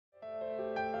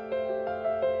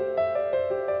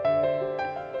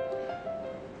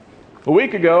A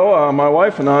week ago, my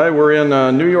wife and I were in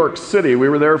New York City. We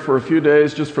were there for a few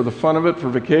days just for the fun of it, for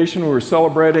vacation. We were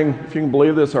celebrating, if you can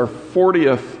believe this, our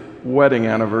 40th wedding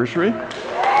anniversary.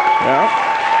 Yeah.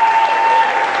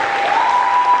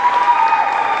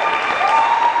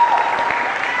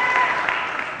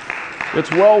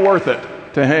 It's well worth it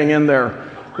to hang in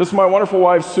there. This is my wonderful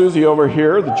wife, Susie, over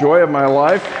here, the joy of my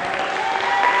life.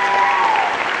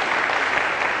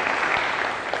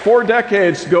 4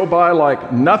 decades go by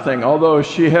like nothing, although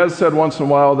she has said once in a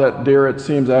while that, dear, it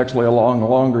seems actually a lot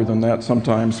longer than that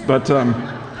sometimes. But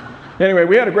anyway,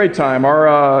 we had a great time.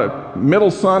 Our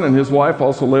middle son and his wife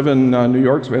also live in New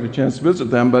York, so we had a chance to visit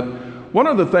them. But one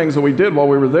of the things that we did while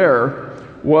we were there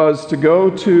was to go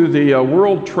to the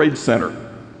World Trade Center.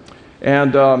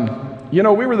 And,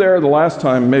 we were there the last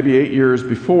time, maybe 8 years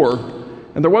before,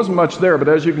 and there wasn't much there, but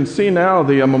as you can see now,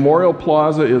 the Memorial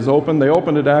Plaza is open. They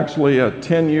opened it actually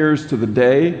 10 years to the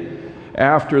day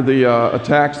after the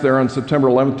attacks there on September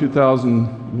 11,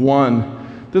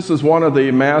 2001. This is one of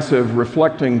the massive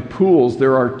reflecting pools.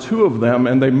 There are 2 of them,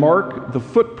 and they mark the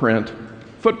footprints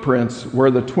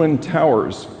where the Twin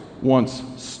Towers once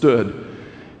stood.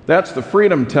 That's the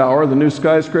Freedom Tower, the new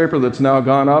skyscraper that's now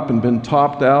gone up and been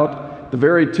topped out. The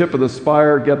very tip of the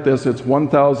spire, get this, it's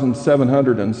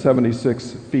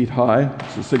 1,776 feet high.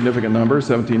 It's a significant number,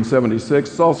 1776.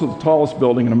 It's also the tallest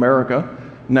building in America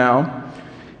now.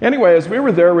 Anyway, as we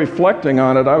were there reflecting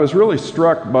on it, I was really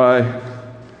struck by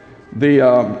the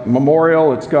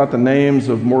memorial. It's got the names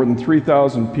of more than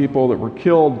 3,000 people that were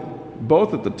killed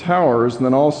both at the towers and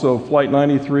then also Flight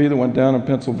 93 that went down in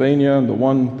Pennsylvania, and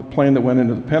the plane that went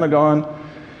into the Pentagon.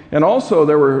 And also,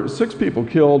 there were 6 people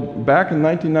killed back in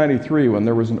 1993 when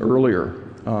there was an earlier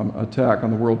attack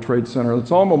on the World Trade Center. It's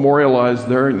all memorialized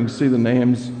there, and you can see the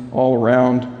names all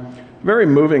around. Very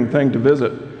moving thing to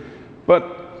visit.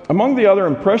 But among the other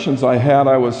impressions I had,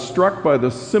 I was struck by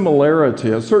the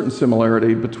similarity, a certain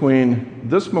similarity, between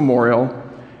this memorial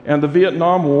and the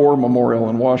Vietnam War Memorial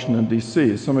in Washington,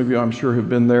 D.C. Some of you, I'm sure, have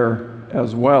been there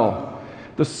as well.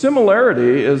 The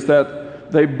similarity is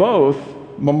that they both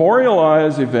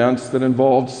memorialize events that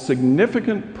involved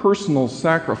significant personal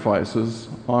sacrifices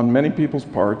on many people's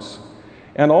parts,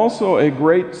 and also a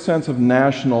great sense of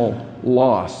national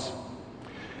loss.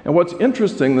 And what's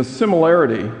interesting, the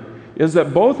similarity, is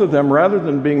that both of them, rather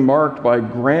than being marked by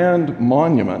grand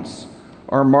monuments,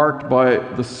 are marked by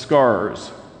the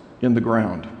scars in the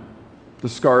ground. The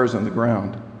scars in the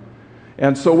ground.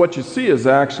 And so what you see is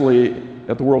actually,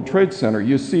 at the World Trade Center,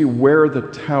 you see where the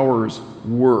towers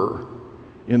were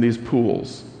in these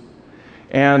pools.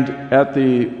 And at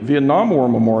the Vietnam War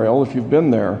Memorial, if you've been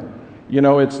there,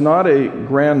 it's not a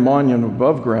grand monument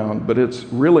above ground, but it's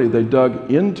really, they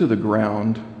dug into the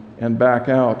ground and back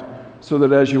out, so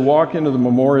that as you walk into the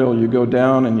memorial, you go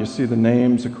down and you see the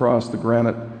names across the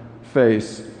granite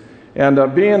face. And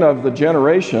being of the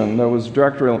generation that was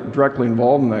directly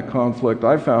involved in that conflict,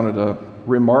 I found it a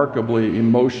remarkably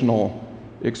emotional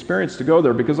experience to go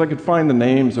there, because I could find the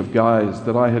names of guys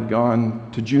that I had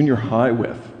gone to junior high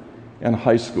with and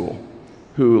high school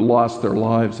who lost their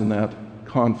lives in that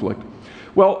conflict.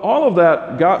 Well, all of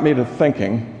that got me to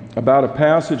thinking about a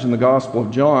passage in the Gospel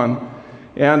of John.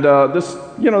 And this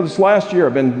last year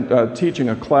I've been teaching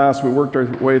a class. We worked our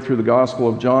way through the Gospel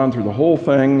of John, through the whole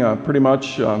thing, pretty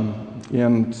much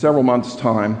in several months'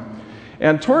 time.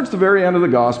 And towards the very end of the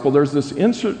Gospel, there's this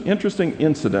interesting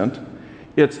incident.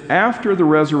 It's after the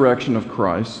resurrection of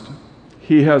Christ.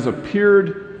 He has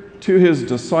appeared to his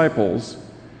disciples,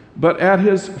 but at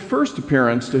his first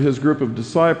appearance to his group of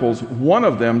disciples, one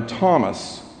of them,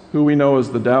 Thomas, who we know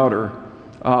as the doubter,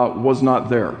 was not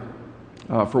there.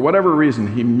 For whatever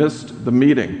reason, he missed the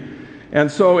meeting.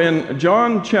 And so in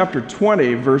John chapter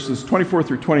 20, verses 24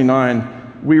 through 29,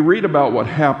 we read about what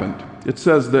happened. It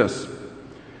says this: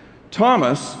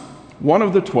 Thomas, one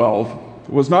of the 12,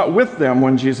 was not with them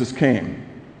when Jesus came.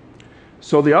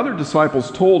 So the other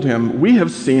disciples told him, "We have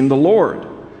seen the Lord."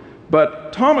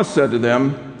 But Thomas said to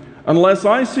them, "Unless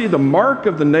I see the mark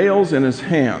of the nails in his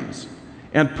hands,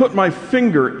 and put my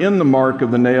finger in the mark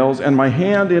of the nails, and my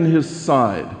hand in his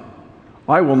side,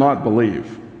 I will not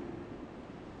believe."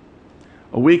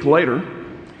 A week later,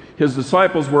 his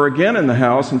disciples were again in the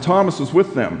house, and Thomas was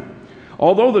with them.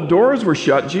 Although the doors were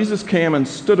shut, Jesus came and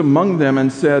stood among them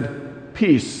and said,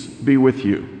 "Peace be with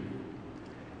you."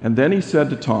 And then he said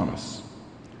to Thomas,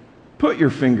 "Put your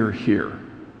finger here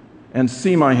and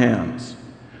see my hands.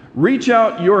 Reach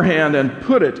out your hand and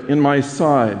put it in my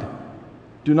side.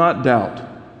 Do not doubt,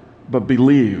 but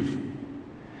believe."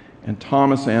 And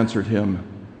Thomas answered him,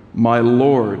 "My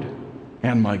Lord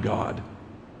and my God."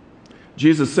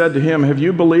 Jesus said to him, "Have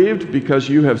you believed because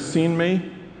you have seen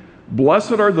me?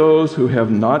 Blessed are those who have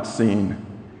not seen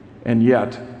and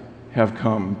yet have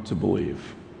come to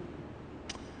believe.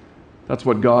 That's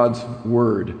what God's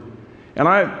word. And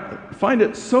I find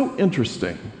it so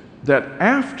interesting that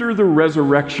after the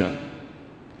resurrection,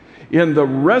 in the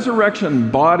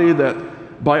resurrection body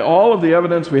that by all of the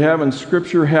evidence we have in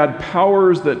Scripture had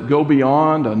powers that go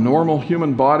beyond a normal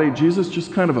human body, Jesus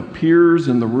just kind of appears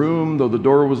in the room, though the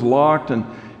door was locked, and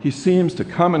he seems to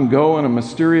come and go in a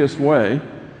mysterious way.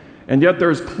 And yet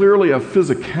there's clearly a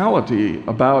physicality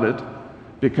about it,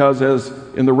 because as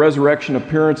in the resurrection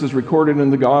appearances recorded in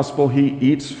the gospel, he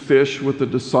eats fish with the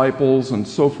disciples and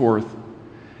so forth.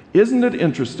 Isn't it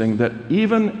interesting that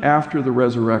even after the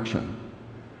resurrection,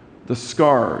 the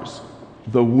scars,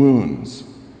 the wounds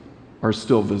are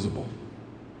still visible?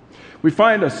 We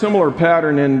find a similar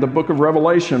pattern in the book of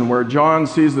Revelation, where John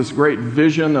sees this great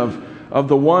vision of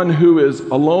the one who is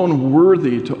alone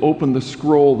worthy to open the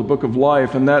scroll, the book of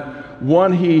life, and that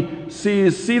one he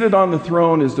sees seated on the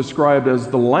throne is described as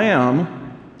the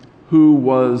Lamb who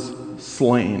was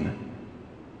slain.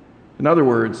 In other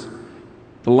words,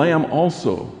 the Lamb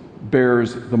also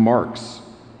bears the marks,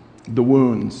 the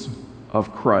wounds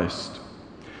of Christ.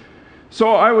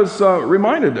 So I was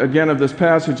reminded again of this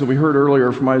passage that we heard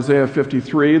earlier from Isaiah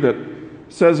 53 that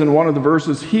says in one of the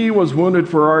verses, "He was wounded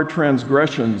for our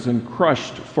transgressions and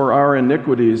crushed for our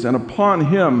iniquities, and upon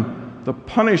him the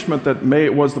punishment that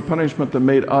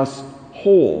made us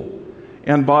whole.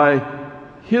 And by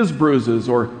his bruises,"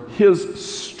 or his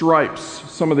stripes,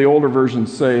 some of the older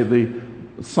versions say the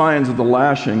signs of the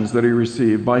lashings that he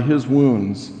received, "by his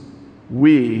wounds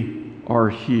we are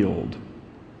healed."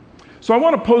 So I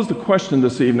want to pose the question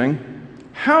this evening: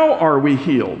 how are we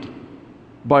healed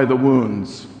by the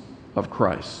wounds of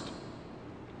Christ?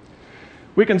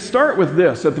 We can start with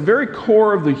this. At the very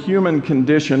core of the human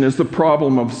condition is the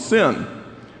problem of sin.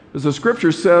 As the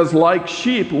Scripture says, like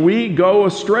sheep, we go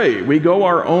astray. We go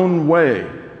our own way,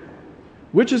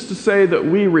 which is to say that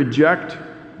we reject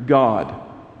God.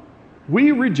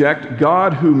 We reject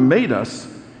God who made us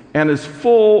and is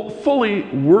fully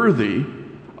worthy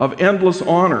of endless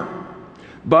honor.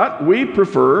 But we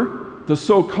prefer the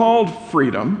so-called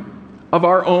freedom of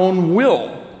our own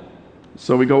will.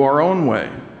 So we go our own way.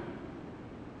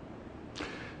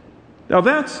 Now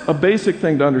that's a basic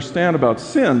thing to understand about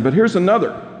sin, but here's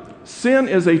another. Sin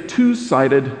is a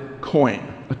two-sided coin.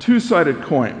 A two-sided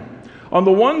coin. On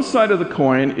the one side of the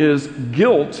coin is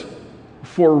guilt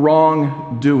for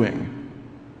wrongdoing.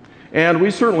 And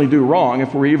we certainly do wrong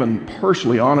if we're even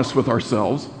partially honest with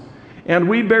ourselves. And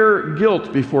we bear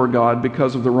guilt before God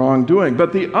because of the wrongdoing.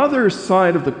 But the other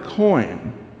side of the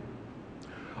coin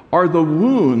are the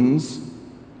wounds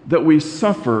that we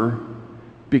suffer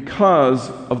because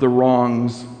of the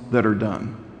wrongs that are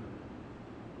done.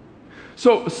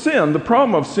 So sin, the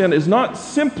problem of sin, is not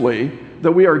simply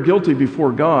that we are guilty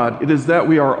before God, it is that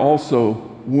we are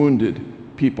also wounded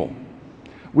people.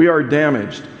 We are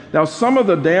damaged. Now, some of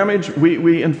the damage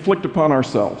we inflict upon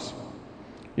ourselves.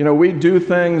 You know, we do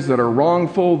things that are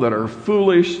wrongful, that are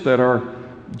foolish, that are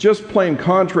just plain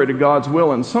contrary to God's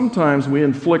will, and sometimes we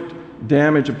inflict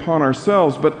damage upon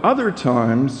ourselves, but other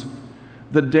times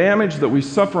the damage that we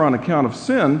suffer on account of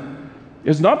sin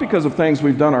is not because of things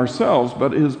we've done ourselves,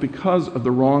 but is because of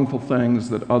the wrongful things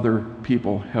that other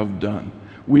people have done.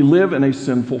 We live in a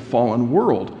sinful, fallen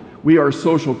world. We are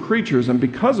social creatures, and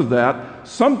because of that,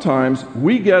 sometimes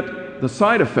we get the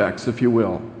side effects, if you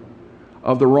will,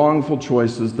 of the wrongful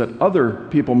choices that other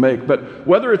people make. But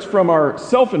whether it's from our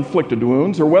self-inflicted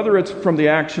wounds or whether it's from the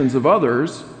actions of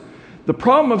others, the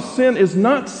problem of sin is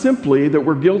not simply that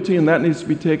we're guilty and that needs to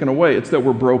be taken away. It's that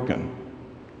we're broken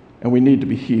and we need to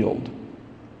be healed.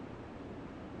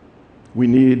 We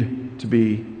need to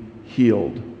be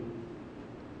healed.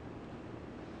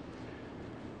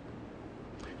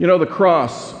 You know, the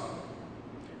cross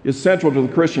is central to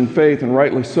the Christian faith, and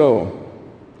rightly so,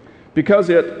 because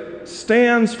it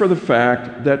stands for the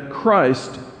fact that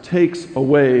Christ takes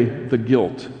away the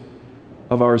guilt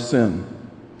of our sin.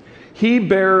 He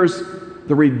bears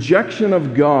the rejection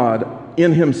of God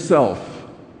in himself,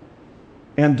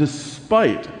 and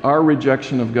despite our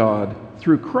rejection of God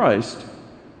through Christ,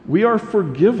 we are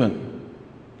forgiven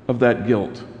of that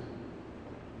guilt.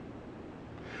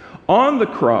 On the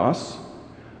cross,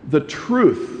 the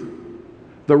truth,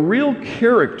 the real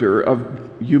character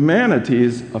of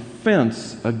humanity's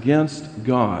offense against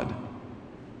God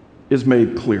is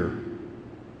made clear.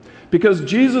 Because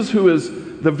Jesus, who is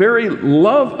the very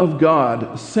love of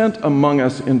God sent among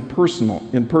us in person,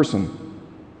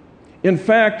 in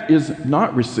fact, is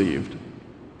not received,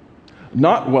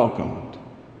 not welcomed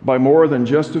by more than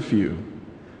just a few,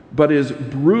 but is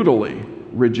brutally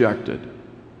rejected,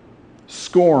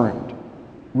 scorned,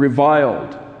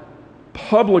 reviled,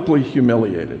 publicly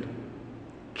humiliated,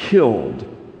 killed.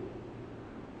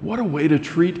 What a way to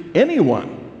treat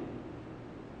anyone,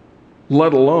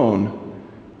 let alone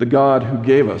the God who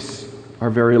gave us our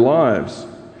very lives.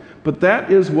 But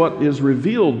that is what is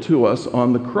revealed to us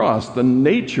on the cross, the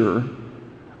nature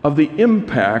of the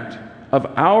impact of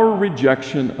our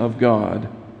rejection of God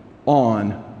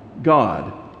on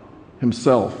God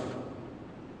Himself.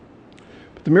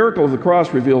 But the miracle of the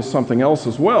cross reveals something else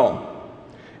as well,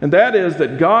 and that is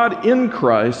that God in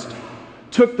Christ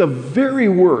took the very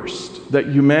worst that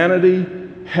humanity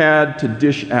had to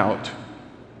dish out.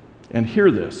 And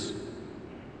hear this: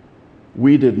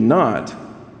 we did not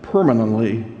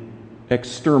permanently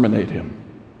exterminate Him.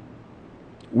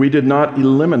 We did not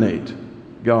eliminate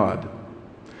God.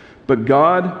 But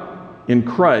God in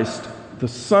Christ, the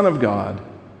Son of God,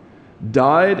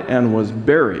 died and was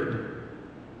buried,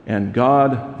 and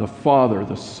God the Father,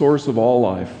 the source of all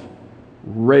life,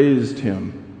 raised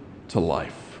Him to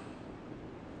life.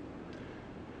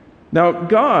 Now,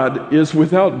 God is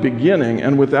without beginning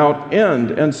and without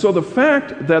end, and so the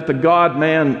fact that the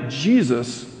God-man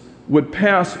Jesus would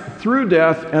pass through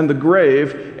death and the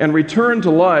grave and return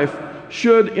to life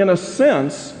should, in a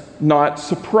sense, not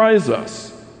surprise us.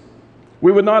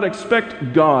 We would not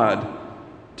expect God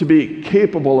to be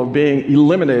capable of being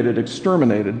eliminated,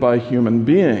 exterminated by human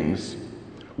beings.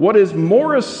 What is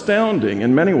more astounding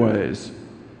in many ways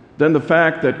than the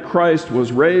fact that Christ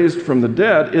was raised from the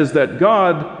dead is that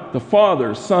God, the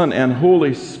Father, Son, and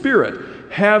Holy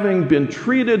Spirit, having been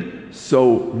treated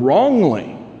so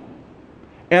wrongly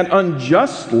and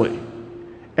unjustly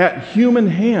at human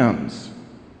hands,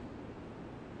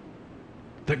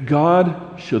 that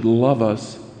God should love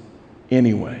us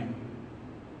anyway.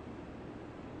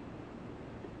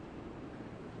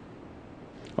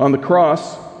 On the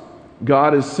cross,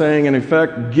 God is saying, in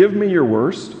effect, give me your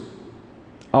worst.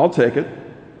 I'll take it.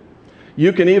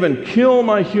 You can even kill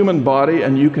my human body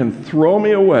and you can throw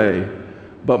me away,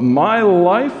 but my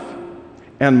life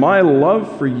and my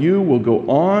love for you will go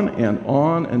on and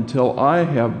on until I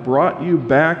have brought you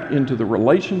back into the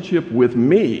relationship with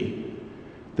me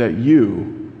that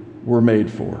you were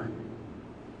made for.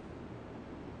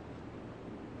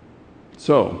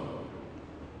 So,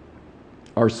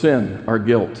 our sin, our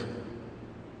guilt,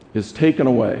 is taken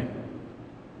away.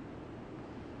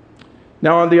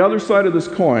 Now, on the other side of this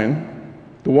coin,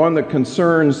 the one that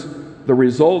concerns the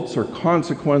results or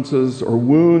consequences or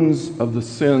wounds of the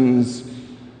sins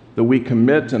that we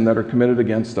commit and that are committed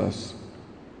against us,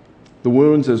 the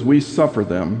wounds as we suffer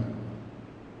them,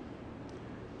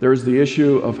 there's the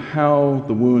issue of how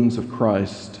the wounds of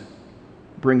Christ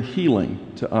bring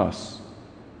healing to us.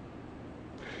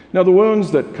 Now, the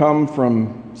wounds that come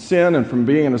from sin and from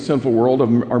being in a sinful world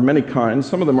are many kinds.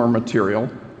 Some of them are material.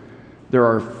 There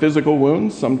are physical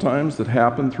wounds sometimes that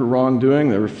happen through wrongdoing.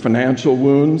 There are financial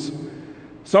wounds.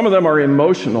 Some of them are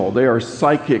emotional. They are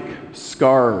psychic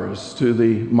scars to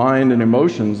the mind and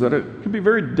emotions that it can be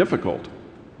very difficult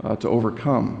to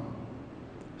overcome.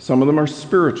 Some of them are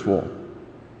spiritual,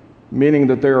 meaning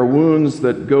that there are wounds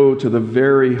that go to the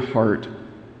very heart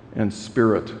and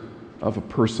spirit of a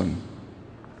person.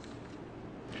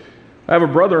 I have a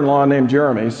brother-in-law named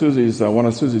Jeremy. Susie's one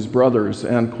of Susie's brothers,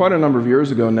 and quite a number of years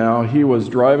ago now, he was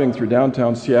driving through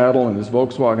downtown Seattle in his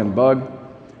Volkswagen Bug,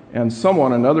 and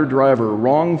someone, another driver,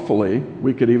 wrongfully,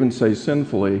 we could even say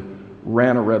sinfully,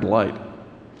 ran a red light.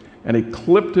 And he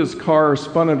clipped his car,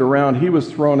 spun it around. He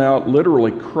was thrown out,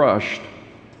 literally crushed,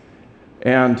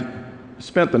 and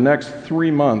spent the next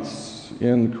 3 months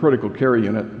in the critical care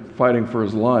unit fighting for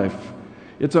his life.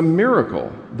 It's a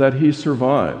miracle that he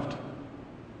survived.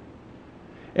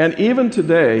 And even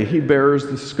today, he bears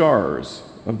the scars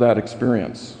of that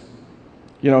experience.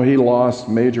 You know, he lost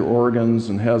major organs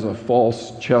and has a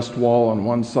false chest wall on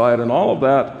one side and all of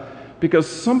that because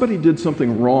somebody did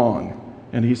something wrong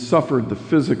and he suffered the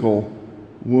physical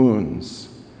wounds.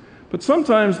 But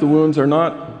sometimes the wounds are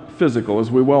not physical,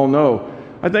 as we well know.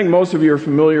 I think most of you are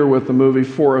familiar with the movie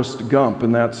Forrest Gump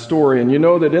and that story, and you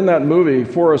know that in that movie,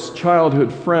 Forrest's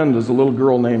childhood friend is a little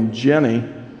girl named Jenny.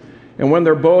 And when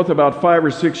they're both about 5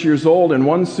 or 6 years old, in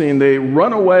one scene, they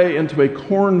run away into a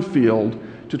cornfield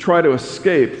to try to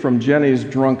escape from Jenny's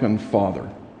drunken father.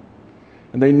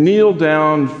 And they kneel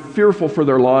down, fearful for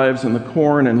their lives in the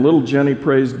corn, and little Jenny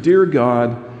prays, "Dear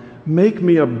God, make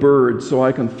me a bird so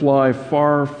I can fly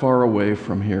far, far away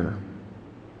from here."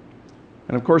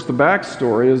 And of course, the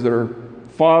backstory is that her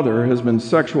father has been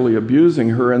sexually abusing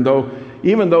her, and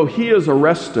even though he is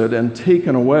arrested and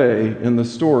taken away in the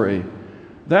story,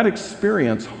 that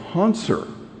experience haunts her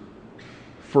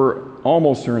for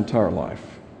almost her entire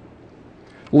life.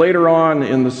 Later on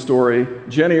in the story,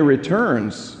 Jenny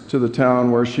returns to the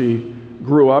town where she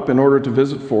grew up in order to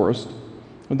visit Forrest.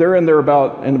 They're in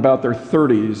about their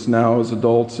 30s now as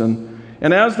adults, and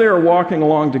as they are walking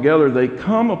along together, they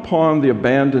come upon the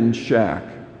abandoned shack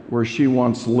where she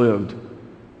once lived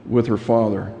with her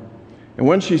father. And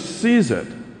when she sees it,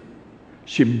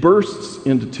 she bursts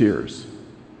into tears.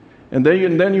 And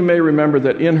then you may remember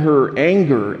that in her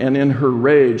anger and in her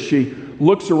rage, she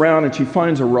looks around and she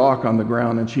finds a rock on the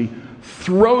ground and she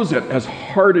throws it as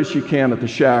hard as she can at the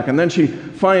shack. And then she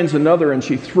finds another and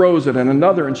she throws it, and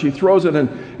another, and she throws it. And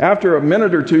after a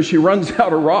minute or two, she runs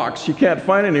out of rocks. She can't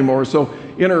find any more. So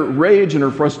in her rage and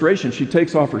her frustration, she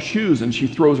takes off her shoes and she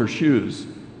throws her shoes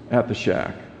at the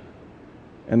shack.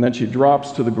 And then she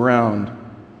drops to the ground,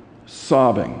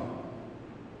 sobbing.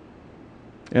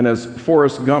 And as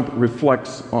Forrest Gump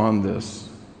reflects on this,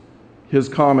 his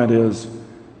comment is,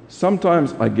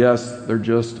 "Sometimes I guess there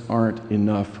just aren't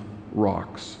enough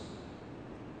rocks."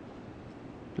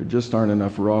 There just aren't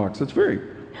enough rocks. It's a very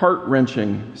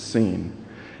heart-wrenching scene.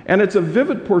 And it's a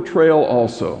vivid portrayal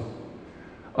also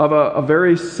of a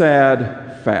very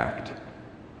sad fact.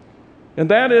 And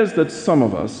that is that some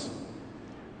of us,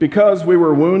 because we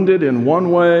were wounded in one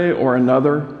way or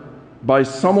another by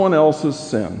someone else's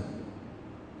sin,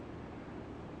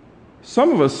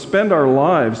 some of us spend our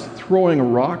lives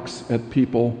throwing rocks at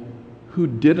people who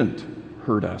didn't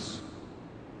hurt us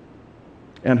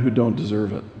and who don't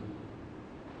deserve it.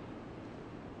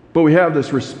 But we have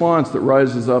this response that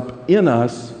rises up in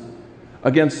us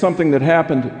against something that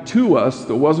happened to us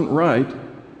that wasn't right.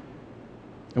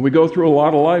 And we go through a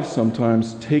lot of life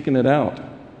sometimes taking it out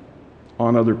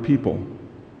on other people.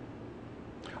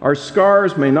 Our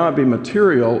scars may not be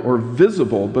material or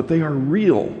visible, but they are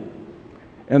real,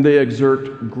 and they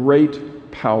exert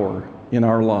great power in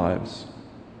our lives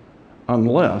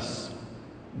unless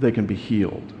they can be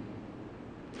healed.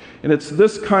 And it's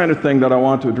this kind of thing that I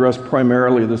want to address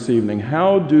primarily this evening.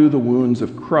 How do the wounds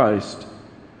of Christ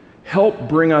help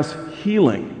bring us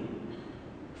healing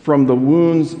from the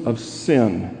wounds of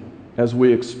sin as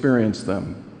we experience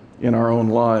them in our own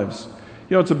lives?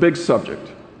 You know, it's a big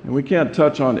subject, and we can't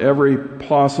touch on every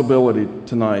possibility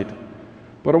tonight.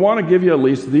 But I want to give you at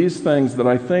least these things that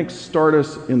I think start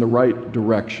us in the right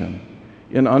direction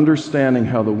in understanding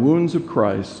how the wounds of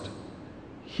Christ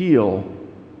heal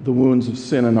the wounds of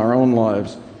sin in our own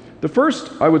lives. The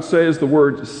first, I would say, is the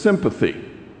word sympathy.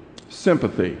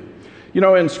 Sympathy. You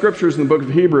know, in scriptures in the book of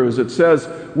Hebrews, it says,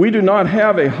 "We do not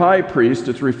have a high priest,"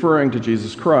 it's referring to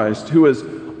Jesus Christ, "who is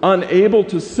unable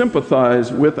to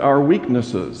sympathize with our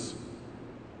weaknesses.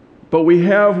 But we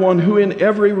have one who in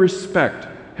every respect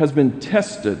has been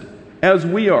tested as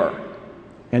we are,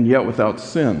 and yet without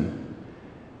sin.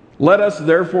 Let us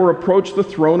therefore approach the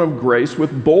throne of grace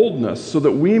with boldness, so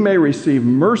that we may receive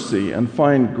mercy and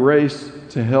find grace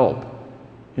to help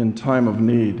in time of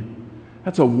need."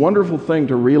 That's a wonderful thing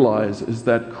to realize, is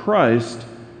that Christ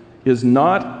is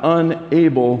not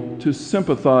unable to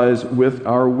sympathize with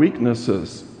our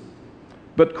weaknesses.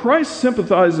 But Christ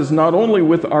sympathizes not only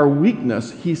with our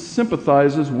weakness, he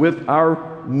sympathizes with our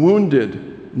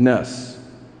woundedness.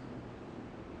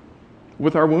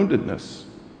 With our woundedness.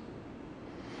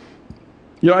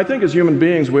 You know, I think as human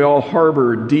beings, we all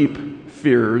harbor deep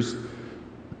fears.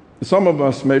 Some of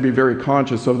us may be very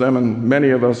conscious of them, and many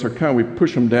of us we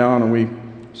push them down and we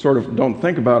sort of don't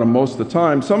think about them most of the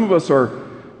time. Some of us are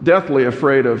deathly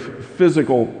afraid of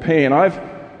physical pain. I've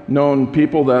known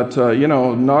people that,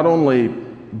 not only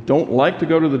don't like to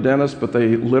go to the dentist, but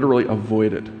they literally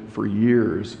avoid it for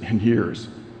years and years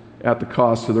at the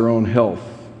cost of their own health.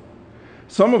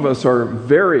 Some of us are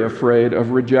very afraid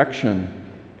of rejection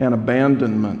and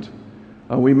abandonment.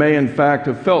 We may, in fact,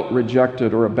 have felt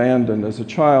rejected or abandoned as a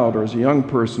child or as a young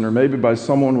person, or maybe by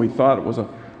someone we thought was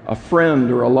a friend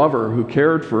or a lover who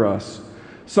cared for us.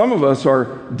 Some of us are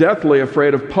deathly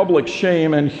afraid of public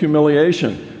shame and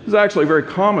humiliation. This is actually a very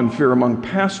common fear among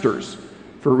pastors,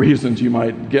 for reasons you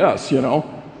might guess, I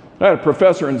had a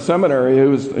professor in seminary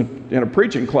who was in a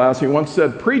preaching class. He once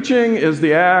said, "Preaching is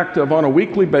the act of, on a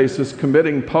weekly basis,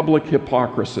 committing public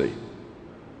hypocrisy."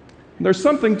 And there's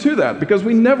something to that, because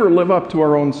we never live up to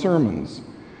our own sermons.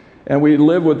 And we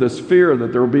live with this fear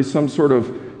that there will be some sort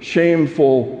of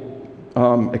shameful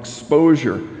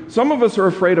exposure. Some of us are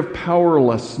afraid of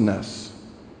powerlessness.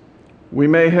 We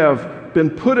may have been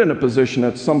put in a position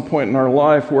at some point in our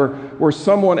life where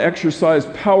someone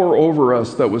exercised power over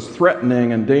us that was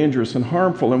threatening and dangerous and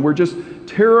harmful, and we're just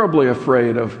terribly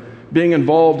afraid of being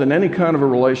involved in any kind of a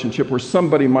relationship where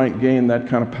somebody might gain that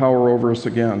kind of power over us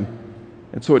again.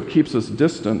 And so it keeps us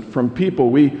distant from people.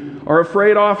 We are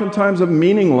afraid oftentimes of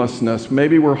meaninglessness.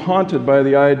 Maybe we're haunted by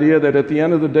the idea that at the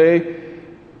end of the day,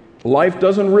 life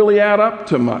doesn't really add up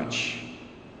to much.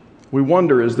 We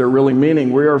wonder, is there really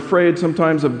meaning? We are afraid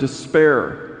sometimes of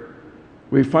despair.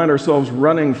 We find ourselves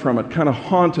running from it, kind of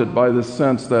haunted by this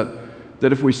sense that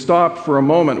if we stopped for a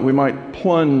moment, we might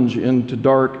plunge into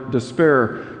dark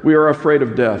despair. We are afraid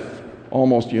of death,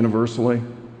 almost universally.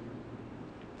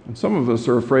 And some of us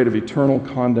are afraid of eternal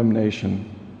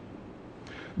condemnation.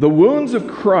 The wounds of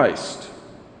Christ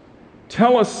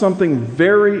tell us something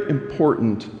very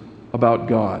important about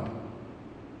God.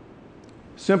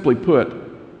 Simply put,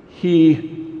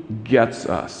 He gets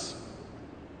us.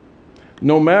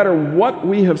 No matter what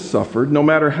we have suffered, no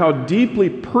matter how deeply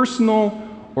personal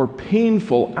or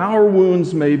painful our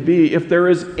wounds may be, if there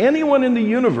is anyone in the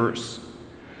universe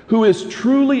who is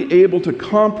truly able to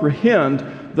comprehend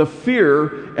the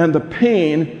fear and the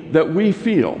pain that we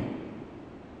feel,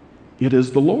 it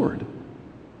is the Lord.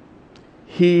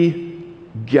 He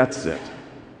gets it.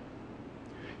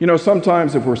 You know,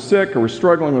 sometimes if we're sick or we're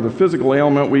struggling with a physical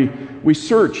ailment, we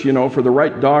search, for the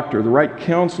right doctor, the right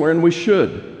counselor, and we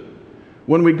should.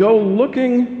 When we go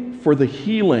looking for the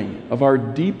healing of our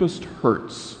deepest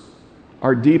hurts,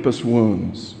 our deepest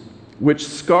wounds, which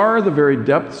scar the very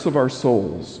depths of our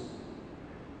souls,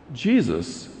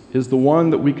 Jesus is the one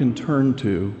that we can turn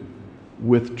to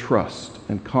with trust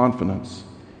and confidence.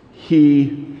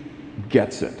 He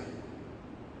gets it.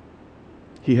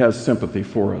 He has sympathy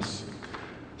for us.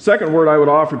 Second word I would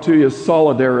offer to you is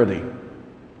solidarity.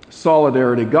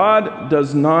 Solidarity. God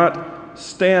does not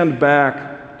stand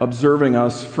back observing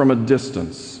us from a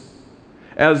distance,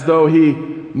 as though He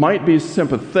might be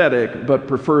sympathetic but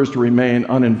prefers to remain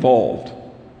uninvolved,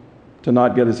 to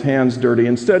not get His hands dirty.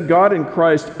 Instead, God in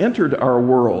Christ entered our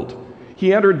world.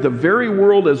 He entered the very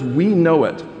world as we know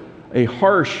it, a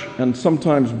harsh and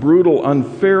sometimes brutal,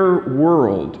 unfair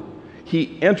world.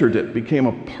 He entered it, became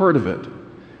a part of it.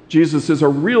 Jesus is a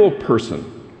real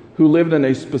person who lived in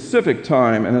a specific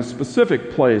time and a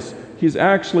specific place. He's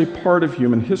actually part of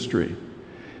human history.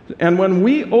 And when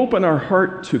we open our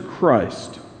heart to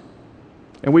Christ,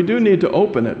 and we do need to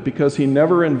open it because He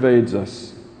never invades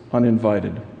us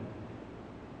uninvited.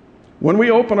 When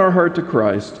we open our heart to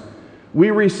Christ,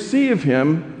 we receive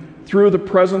Him through the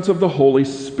presence of the Holy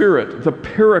Spirit, the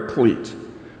Paraclete,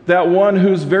 that one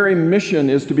whose very mission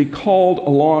is to be called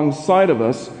alongside of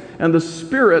us, and the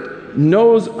Spirit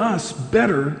knows us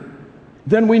better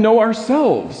than we know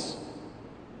ourselves.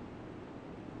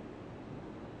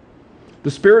 The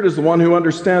Spirit is the one who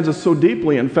understands us so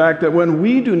deeply, in fact, that when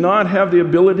we do not have the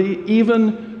ability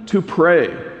even to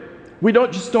pray, we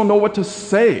just don't know what to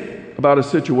say about a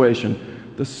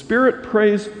situation, the Spirit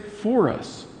prays for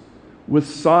us with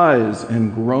sighs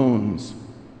and groans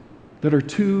that are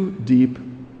too deep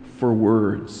for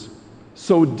words.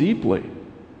 So deeply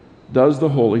does the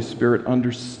Holy Spirit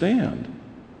understand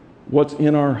what's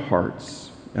in our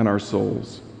hearts and our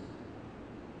souls.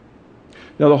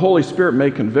 Now, the Holy Spirit may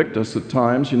convict us at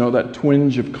times, that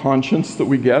twinge of conscience that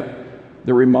we get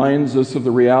that reminds us of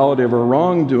the reality of our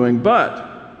wrongdoing, but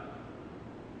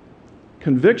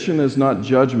conviction is not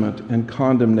judgment and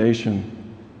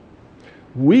condemnation.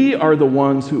 We are the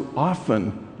ones who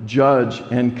often judge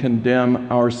and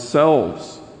condemn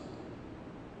ourselves.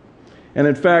 And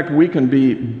in fact, we can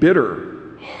be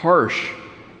bitter, harsh,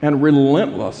 and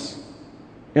relentless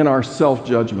in our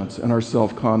self-judgments and our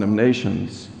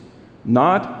self-condemnations.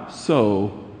 Not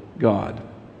so God.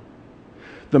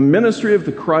 The ministry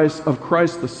of Christ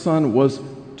the Son was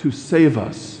to save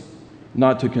us,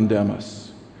 not to condemn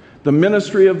us. The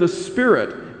ministry of the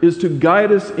Spirit is to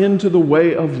guide us into the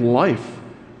way of life,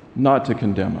 not to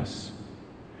condemn us.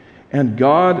 And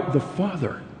God the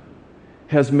Father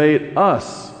has made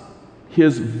us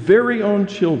His very own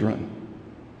children.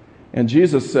 And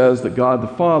Jesus says that God the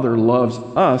Father loves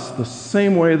us the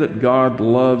same way that God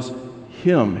loves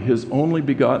Him, His only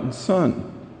begotten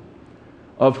Son,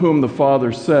 of whom the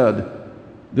Father said,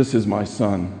 "This is my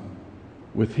Son.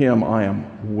 With Him I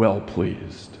am well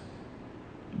pleased."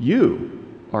 You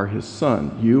are His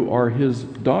son. You are His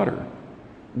daughter.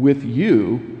 With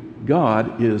you,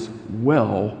 God is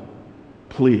well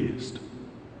pleased.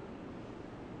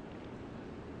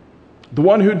 The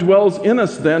one who dwells in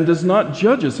us then does not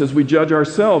judge us as we judge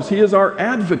ourselves. He is our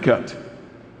advocate,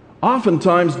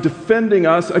 oftentimes defending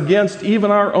us against even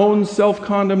our own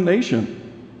self-condemnation.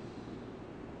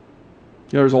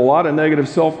 There's a lot of negative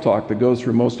self-talk that goes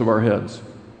through most of our heads.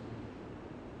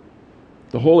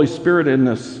 The Holy Spirit in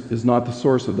us is not the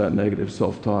source of that negative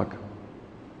self-talk.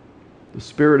 The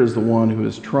Spirit is the one who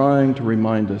is trying to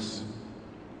remind us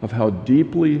of how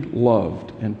deeply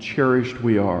loved and cherished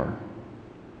we are,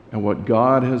 and what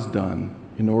God has done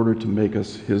in order to make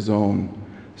us his own.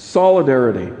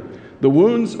 Solidarity. The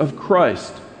wounds of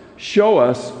Christ show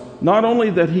us not only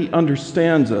that he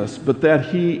understands us, but that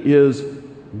he is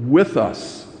with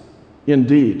us.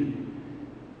 Indeed,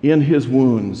 in his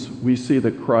wounds, we see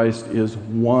that Christ is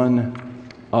one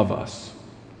of us.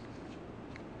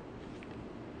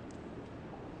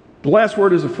 The last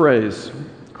word is a phrase.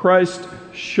 Christ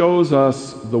shows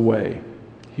us the way.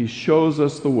 He shows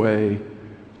us the way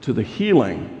to the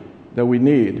healing that we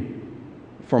need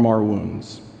from our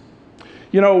wounds.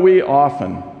 You know, we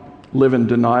often live in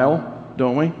denial,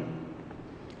 don't we?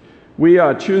 We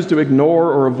choose to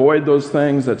ignore or avoid those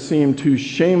things that seem too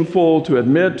shameful to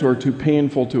admit or too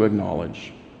painful to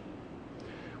acknowledge.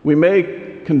 We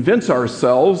may convince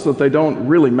ourselves that they don't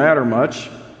really matter much,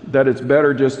 that it's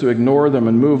better just to ignore them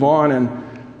and move on, and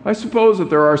I suppose that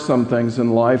there are some things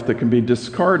in life that can be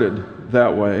discarded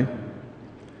that way.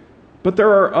 But there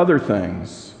are other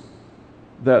things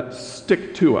that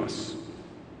stick to us,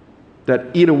 that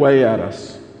eat away at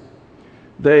us.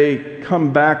 They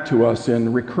come back to us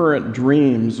in recurrent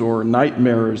dreams or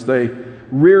nightmares. They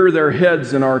rear their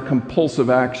heads in our compulsive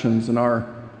actions and our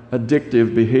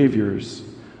addictive behaviors.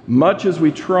 Much as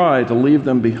we try to leave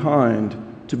them behind,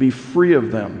 to be free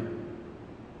of them,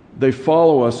 they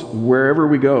follow us wherever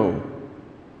we go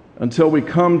until we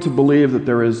come to believe that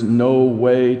there is no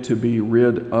way to be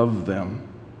rid of them.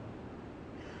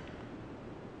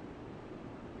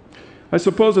 I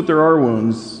suppose that there are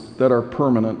wounds that are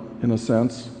permanent in a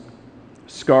sense,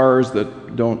 scars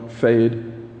that don't fade.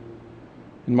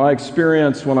 In my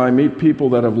experience, when I meet people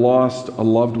that have lost a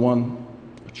loved one,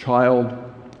 a child,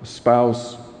 a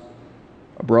spouse,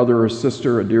 a brother or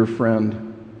sister, a dear friend,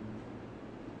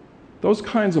 those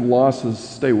kinds of losses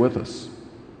stay with us.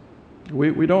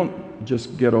 We don't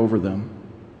just get over them.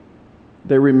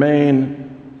 They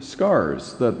remain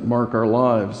scars that mark our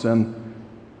lives, and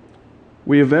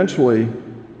we eventually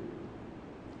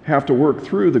have to work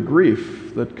through the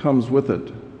grief that comes with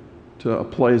it to a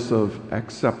place of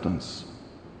acceptance.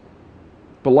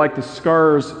 But like the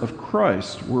scars of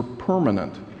Christ were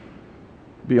permanent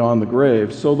beyond the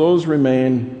grave, so those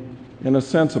remain, in a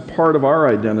sense, a part of our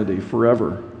identity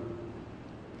forever.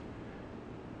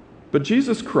 But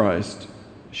Jesus Christ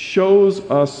shows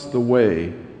us the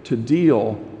way to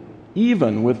deal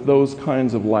even with those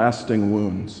kinds of lasting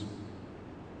wounds.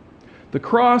 The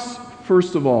cross,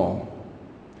 first of all,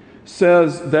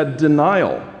 says that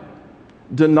denial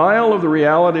of the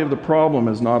reality of the problem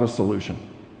is not a solution.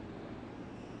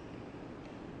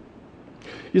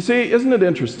 You see, isn't it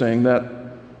interesting that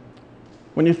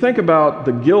when you think about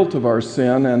the guilt of our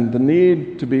sin and the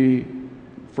need to be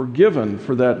forgiven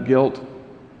for that guilt,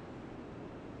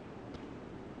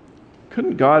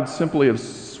 couldn't God simply have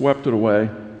swept it away,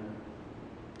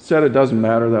 said it doesn't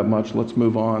matter that much, let's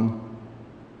move on?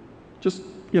 Just,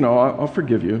 I'll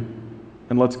forgive you,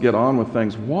 and let's get on with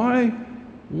things. Why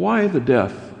the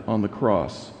death on the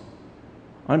cross?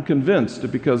 I'm convinced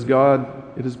it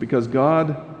is because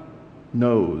God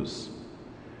knows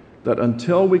that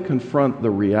until we confront the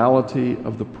reality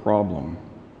of the problem,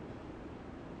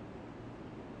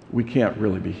 we can't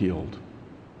really be healed.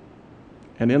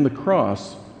 And in the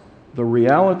cross, the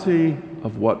reality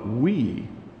of what we,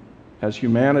 as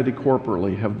humanity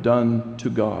corporately, have done to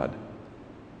God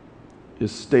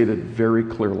is stated very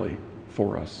clearly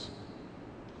for us.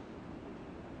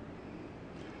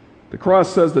 The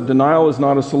cross says that denial is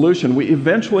not a solution. We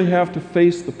eventually have to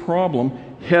face the problem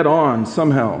head on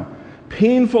somehow.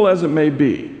 Painful as it may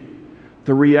be,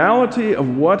 the reality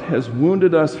of what has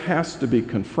wounded us has to be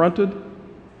confronted.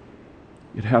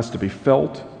 It has to be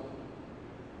felt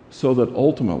so that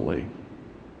ultimately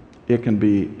it can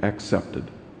be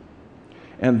accepted.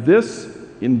 And this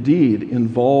indeed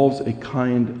involves a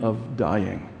kind of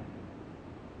dying.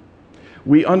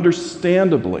 We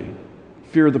understandably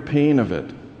fear the pain of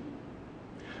it.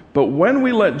 But when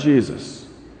we let Jesus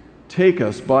take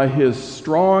us by his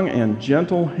strong and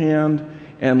gentle hand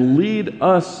and lead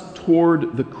us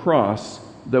toward the cross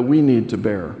that we need to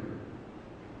bear,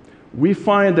 we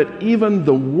find that even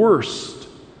the worst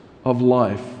of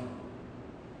life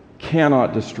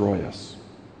cannot destroy us.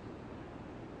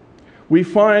 We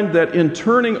find that in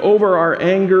turning over our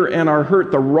anger and our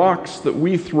hurt, the rocks that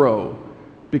we throw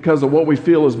because of what we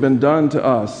feel has been done to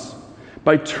us,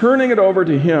 by turning it over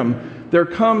to him, there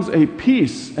comes a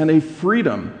peace and a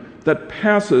freedom that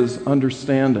passes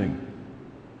understanding.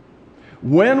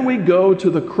 When we go to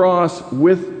the cross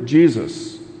with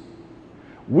Jesus,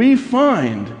 we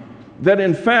find that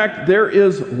in fact there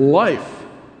is life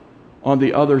on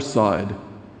the other side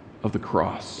of the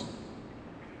cross.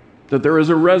 That there is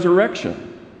a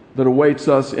resurrection that awaits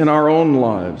us in our own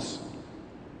lives.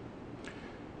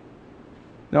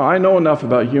 Now, I know enough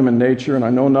about human nature and I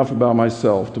know enough about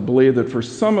myself to believe that for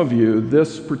some of you,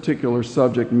 this particular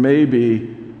subject may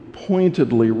be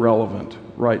pointedly relevant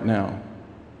right now.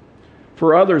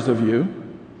 For others of you,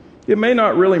 it may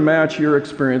not really match your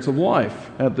experience of life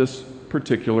at this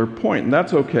particular point, and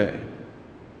that's okay.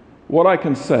 What I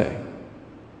can say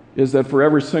is that for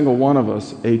every single one of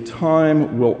us, a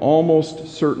time will almost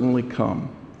certainly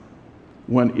come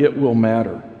when it will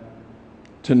matter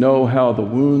to know how the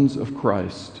wounds of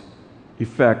Christ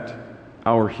effect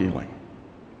our healing.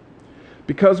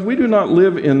 Because we do not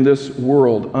live in this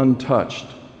world untouched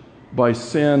by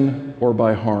sin or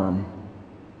by harm.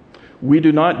 We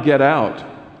do not get out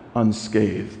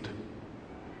unscathed.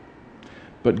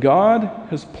 But God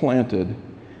has planted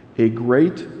a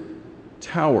great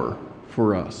tower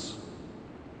for us,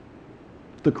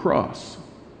 the cross,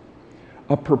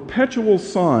 a perpetual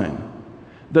sign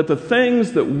that the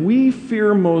things that we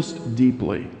fear most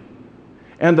deeply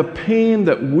and the pain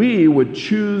that we would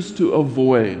choose to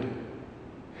avoid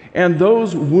and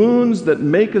those wounds that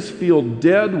make us feel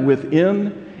dead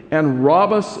within and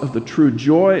rob us of the true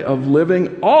joy of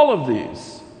living, all of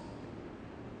these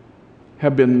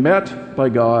have been met by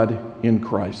God in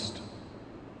Christ,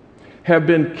 have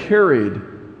been carried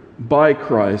by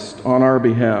Christ on our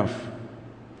behalf,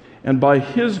 and by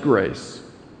His grace,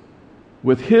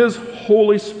 with His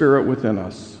Holy Spirit within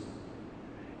us,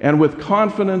 and with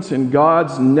confidence in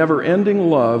God's never-ending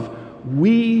love,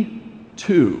 we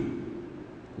too,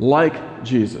 like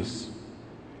Jesus,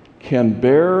 can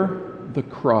bear the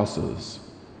crosses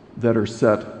that are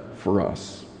set for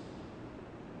us.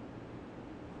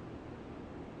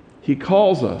 He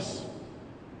calls us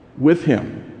with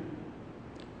Him,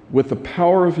 with the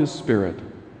power of His Spirit,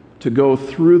 to go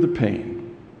through the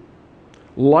pain,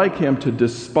 like Him to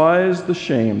despise the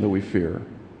shame that we fear,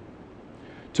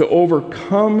 to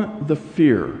overcome the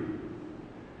fear,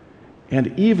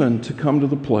 and even to come to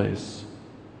the place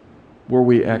where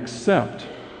we accept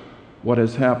what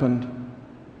has happened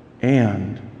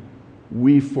and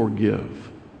we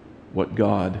forgive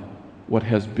what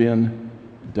has been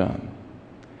done.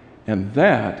 And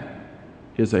that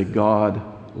is a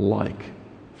God-like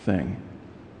thing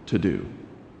to do.